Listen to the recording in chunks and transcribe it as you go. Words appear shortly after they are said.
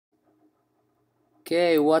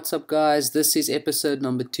Okay, what's up guys? This is episode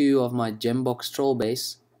number 2 of my GemBox Troll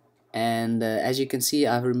Base, and as you can see,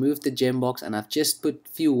 I've removed the GemBox and I've just put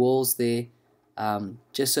few walls there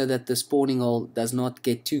just so that the spawning hole does not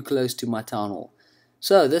get too close to my town hall.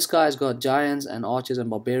 So this guy's got giants and archers and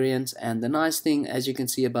barbarians, and the nice thing, as you can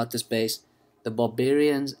see about this base, the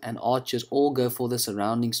barbarians and archers all go for the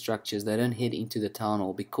surrounding structures. They don't head into the town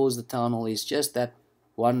hall because the town hall is just that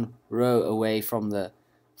one row away from the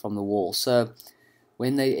wall. So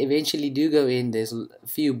when they eventually do go in, there's a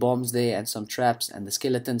few bombs there and some traps, and the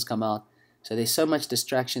skeletons come out. So there's so much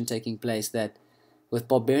distraction taking place that with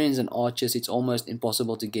barbarians and archers, it's almost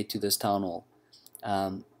impossible to get to this town hall,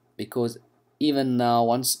 because even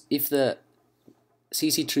now, if the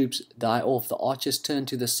CC troops die off, the archers turn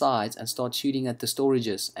to the sides and start shooting at the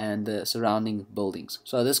storages and the surrounding buildings.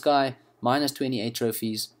 So this guy minus 28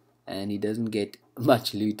 trophies, and he doesn't get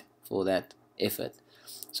much loot for that effort.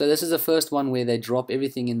 So this is the first one where they drop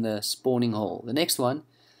everything in the spawning hole. The next one,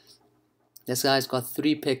 this guy's got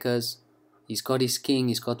 3 pickers. He's got his king,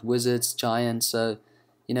 he's got wizards, giants. So,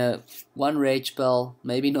 you know, one rage spell,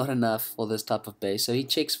 maybe not enough for this type of base. So he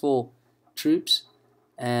checks for troops,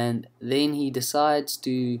 and then he decides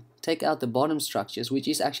to take out the bottom structures, which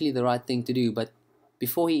is actually the right thing to do. But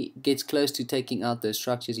before he gets close to taking out those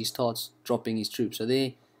structures, he starts dropping his troops. So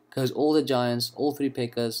there goes all the giants, all 3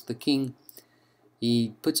 pickers, the king.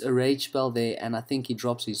 He puts a rage spell there, and I think he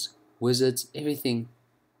drops his wizards, everything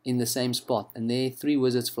in the same spot. And there 3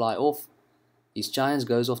 wizards fly off. His giants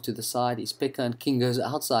goes off to the side. His picker and king goes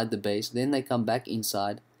outside the base. Then they come back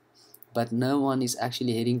inside. But no one is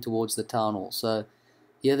actually heading towards the town hall. So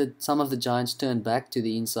here some of the giants turn back to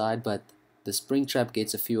the inside, but the spring trap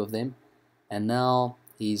gets a few of them. And now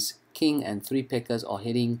his king and 3 pickers are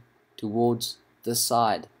heading towards this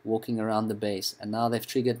side, walking around the base, and now they've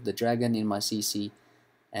triggered the dragon in my CC,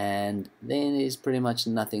 and then there's pretty much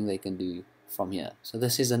nothing they can do from here. So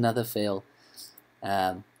this is another fail.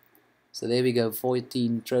 So there we go,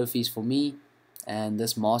 14 trophies for me, and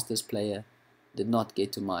this Masters player did not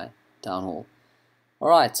get to my town hall.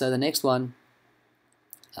 Alright, so the next one,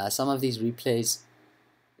 some of these replays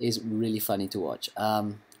is really funny to watch.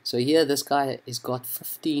 So here this guy has got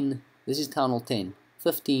 15, this is town hall 10,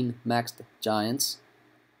 15 maxed giants,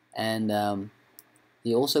 and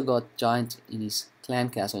he also got giant in his clan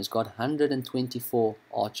castle. He's got 124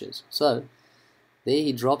 archers. So there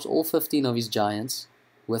he drops all 15 of his giants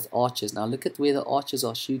with archers. Now look at where the archers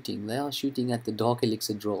are shooting. They are shooting at the dark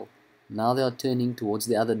elixir drill. Now they are turning towards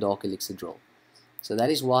the other dark elixir drill. So that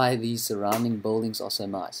is why these surrounding buildings are so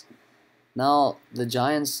nice. Now the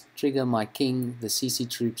giants trigger my king, the CC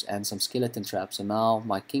troops, and some skeleton traps. So now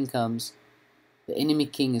my king comes. The enemy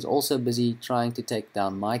king is also busy trying to take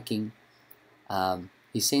down my king.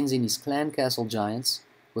 He sends in his clan castle giants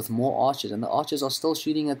with more archers, and the archers are still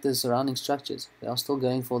shooting at the surrounding structures. They are still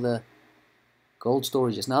going for the gold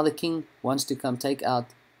storages. Now the king wants to come take out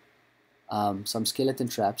some skeleton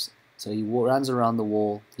traps, so he runs around the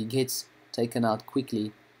wall. He gets taken out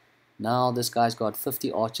quickly. Now this guy's got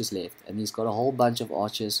 50 archers left, and he's got a whole bunch of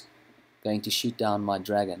archers going to shoot down my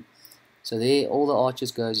dragon. So there all the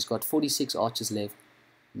archers goes. He's got 46 archers left.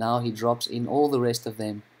 Now he drops in all the rest of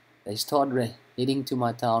them. They start heading to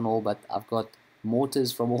my town hall, but I've got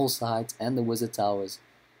mortars from all sides and the wizard towers,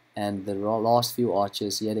 and the last few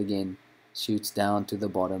archers yet again shoots down to the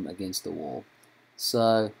bottom against the wall.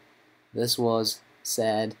 So this was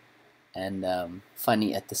sad and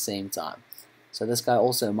funny at the same time. So this guy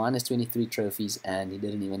also minus 23 trophies, and he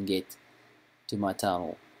didn't even get to my town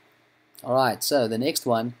hall. Alright, so the next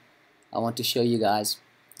one I want to show you guys.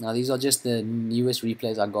 Now these are just the newest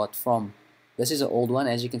replays I got from. This is an old one.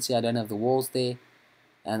 As you can see, I don't have the walls there,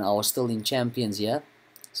 and I was still in champions here.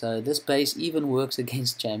 So this base even works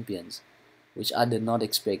against champions, which I did not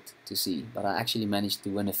expect to see, but I actually managed to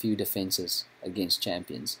win a few defenses against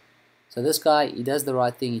champions. So this guy, he does the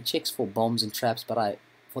right thing. He checks for bombs and traps, but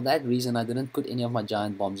for that reason I didn't put any of my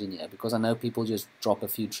giant bombs in here, because I know people just drop a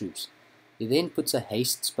few troops. He then puts a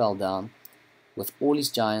haste spell down with all his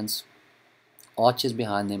giants, archers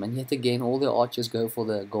behind them, and yet again all the archers go for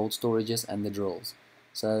the gold storages and the drills.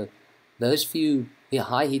 So those few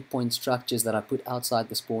high hit point structures that I put outside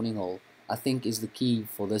the spawning hole, I think is the key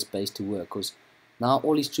for this base to work, because now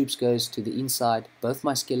all his troops goes to the inside. Both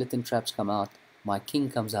my skeleton traps come out, my king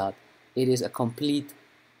comes out. It is a complete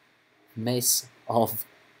mess of,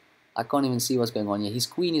 I can't even see what's going on here. His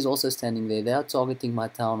queen is also standing there. They are targeting my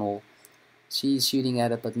town hall. She's shooting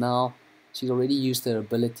at it, but now she's already used her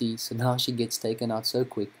ability, so now she gets taken out so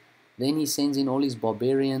quick. Then he sends in all his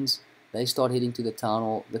barbarians. They start heading to the town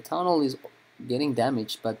hall. The town hall is getting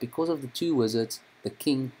damaged, but because of the 2 wizards, the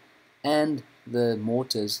king and the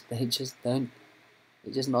mortars, they're just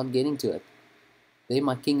not getting to it. There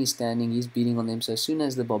my king is standing, he's beating on them. So as soon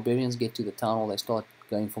as the barbarians get to the town hall, they start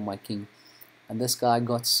going for my king. And this guy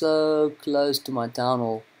got so close to my town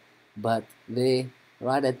hall, but there,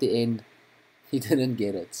 right at the end, he didn't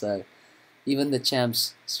get it. So even the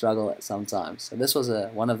champs struggle sometimes. So this was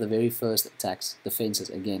one of the very first attacks, defenses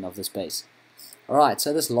again of this base. Alright,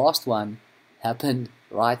 so this last one happened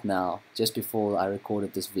right now, just before I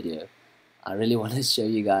recorded this video. I really want to show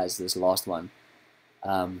you guys this last one.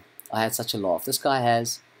 I had such a laugh. This guy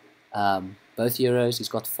has both heroes. He's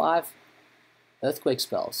got 5 earthquake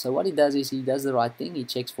spells. So what he does is he does the right thing. He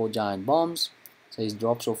checks for giant bombs. So he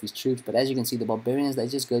drops off his troops. But as you can see, the barbarians, they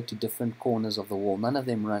just go to different corners of the wall. None of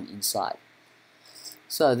them run inside.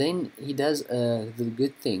 So then he does the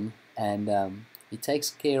good thing, and he takes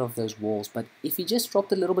care of those walls. But if he just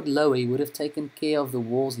dropped a little bit lower, he would have taken care of the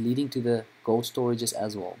walls leading to the gold storages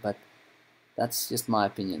as well. But that's just my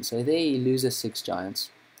opinion. So there he loses 6 giants.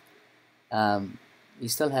 He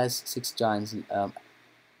still has 6 giants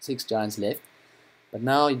left. But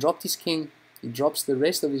now he dropped his king. He drops the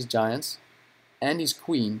rest of his giants and his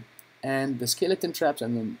queen. And the skeleton traps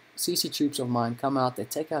and the CC troops of mine come out. They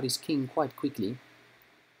take out his king quite quickly.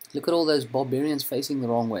 Look at all those barbarians facing the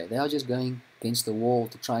wrong way. They are just going against the wall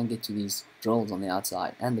to try and get to these drills on the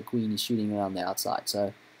outside. And the queen is shooting around the outside.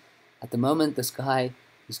 So at the moment, this guy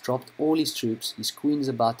has dropped all his troops. His queen is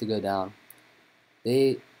about to go down.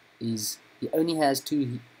 He only has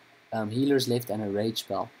 2 healers left and a rage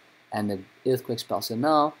spell and an earthquake spell. So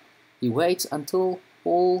now he waits until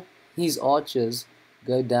all his archers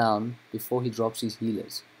go down before he drops his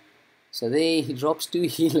healers. So there he drops 2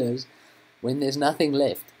 healers when there's nothing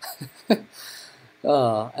left.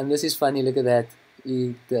 Oh, and this is funny. Look at that.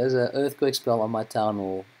 He does an earthquake spell on my town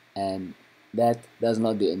hall, and that does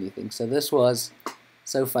not do anything. So this was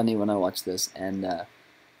so funny when I watched this, and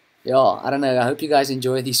yeah, I don't know. I hope you guys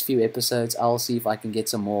enjoy these few episodes. I'll see if I can get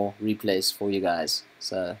some more replays for you guys.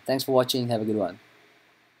 So thanks for watching. Have a good one.